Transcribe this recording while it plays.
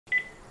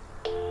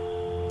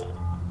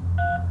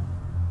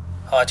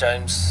Hi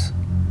James,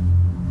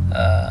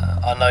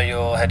 I know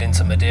you're heading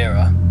to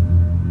Madeira,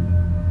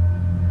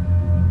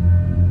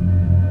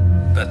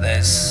 but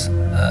there's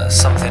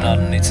something I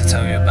need to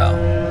tell you about.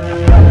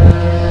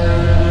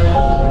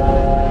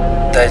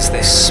 There's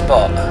this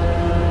spot,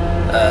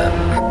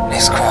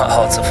 it's quite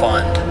hard to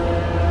find.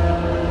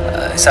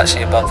 It's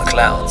actually above the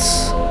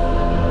clouds.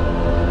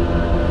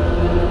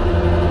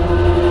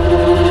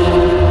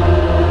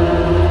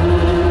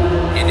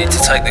 You need to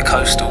take the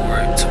coastal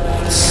route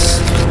towards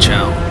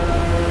Gimbal.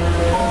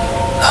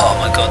 Oh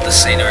my god, the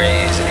scenery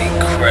is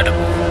incredible.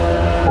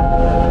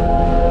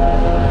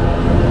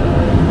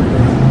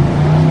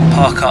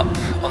 Park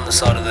up on the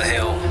side of the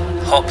hill,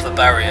 hop the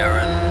barrier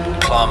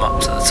and climb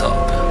up to the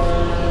top.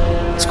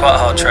 It's quite a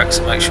hard trek,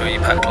 so make sure you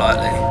pack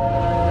lightly.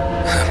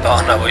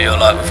 But I know what you're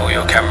like with all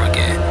your camera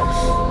gear.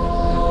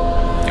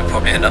 You'll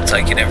probably end up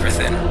taking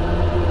everything.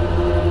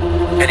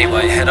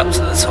 Anyway, head up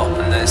to the top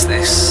and there's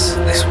this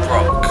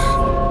rock.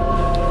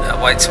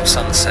 Now wait till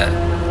sunset.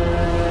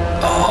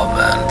 Oh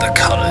man, the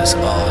colours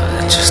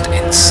are just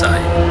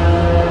insane.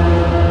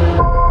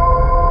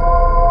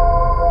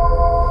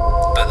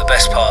 But the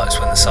best part is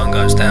when the sun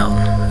goes down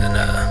and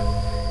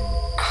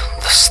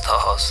the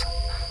stars,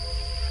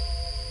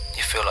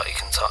 you feel like you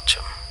can touch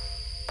them.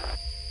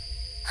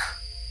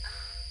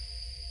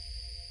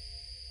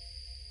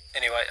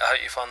 Anyway, I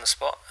hope you find the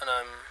spot and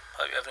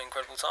hope you have an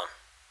incredible time.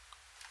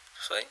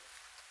 Sweet.